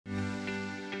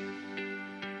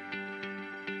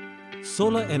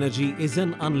Solar energy is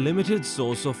an unlimited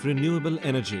source of renewable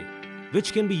energy,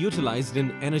 which can be utilized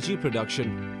in energy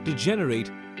production to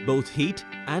generate both heat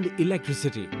and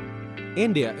electricity.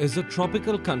 India is a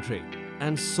tropical country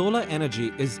and solar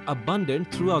energy is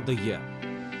abundant throughout the year.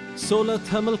 Solar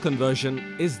thermal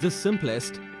conversion is the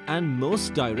simplest and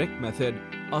most direct method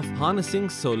of harnessing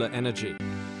solar energy.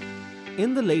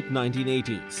 In the late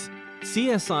 1980s,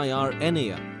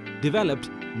 CSIR-NAL developed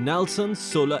Nalsun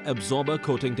solar absorber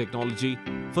coating technology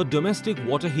for domestic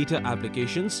water heater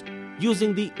applications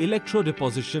using the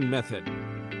electrodeposition method.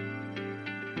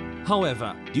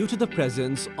 However, due to the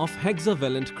presence of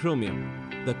hexavalent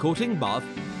chromium, the coating bath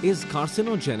is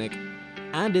carcinogenic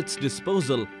and its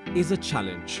disposal is a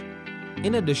challenge.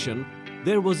 In addition,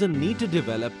 there was a need to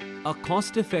develop a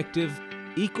cost-effective,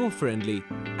 eco-friendly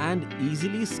and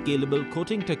easily scalable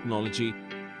coating technology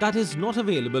that is not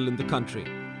available in the country.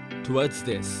 Towards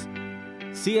this,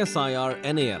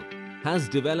 CSIR-NAL has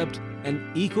developed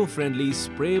an eco-friendly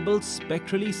sprayable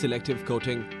spectrally selective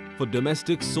coating for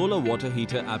domestic solar water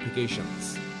heater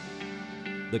applications.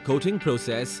 The coating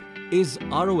process is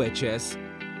RoHS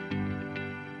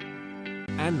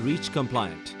and REACH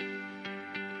compliant.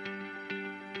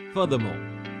 Furthermore,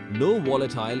 no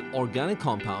volatile organic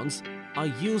compounds are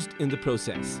used in the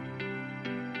process.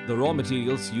 The raw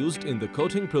materials used in the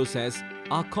coating process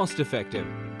are cost-effective,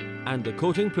 and the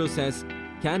coating process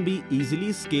can be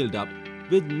easily scaled up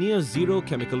with near zero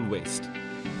chemical waste.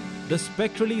 The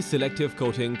spectrally selective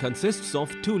coating consists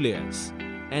of two layers,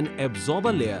 an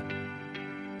absorber layer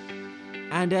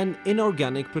and an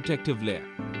inorganic protective layer.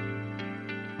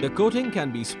 The coating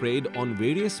can be sprayed on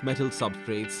various metal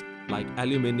substrates like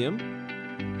aluminium,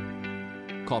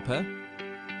 copper,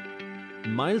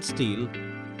 mild steel,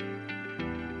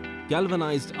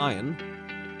 galvanized iron,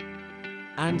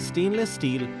 and stainless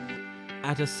steel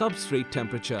at a substrate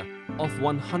temperature of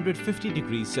 150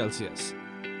 degrees Celsius.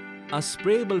 A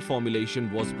sprayable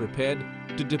formulation was prepared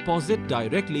to deposit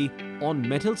directly on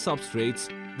metal substrates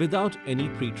without any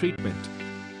pre-treatment.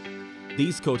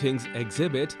 These coatings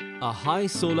exhibit a high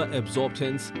solar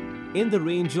absorptance in the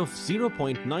range of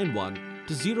 0.91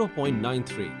 to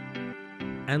 0.93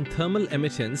 and thermal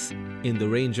emittance in the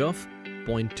range of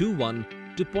 0.21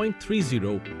 to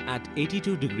 0.30 at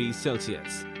 82 degrees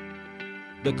Celsius.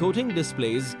 The coating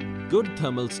displays good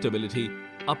thermal stability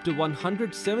up to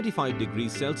 175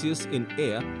 degrees Celsius in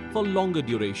air for longer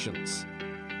durations.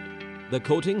 The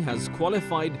coating has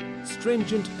qualified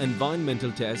stringent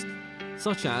environmental tests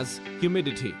such as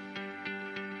humidity,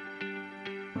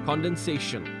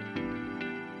 condensation,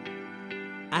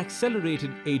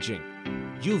 accelerated aging,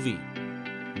 UV,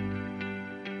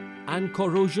 and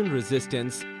corrosion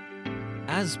resistance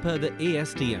as per the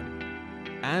ASTM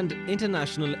and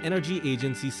International Energy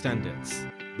Agency standards.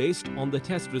 Based on the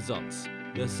test results,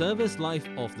 the service life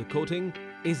of the coating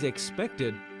is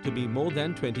expected to be more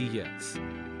than 20 years.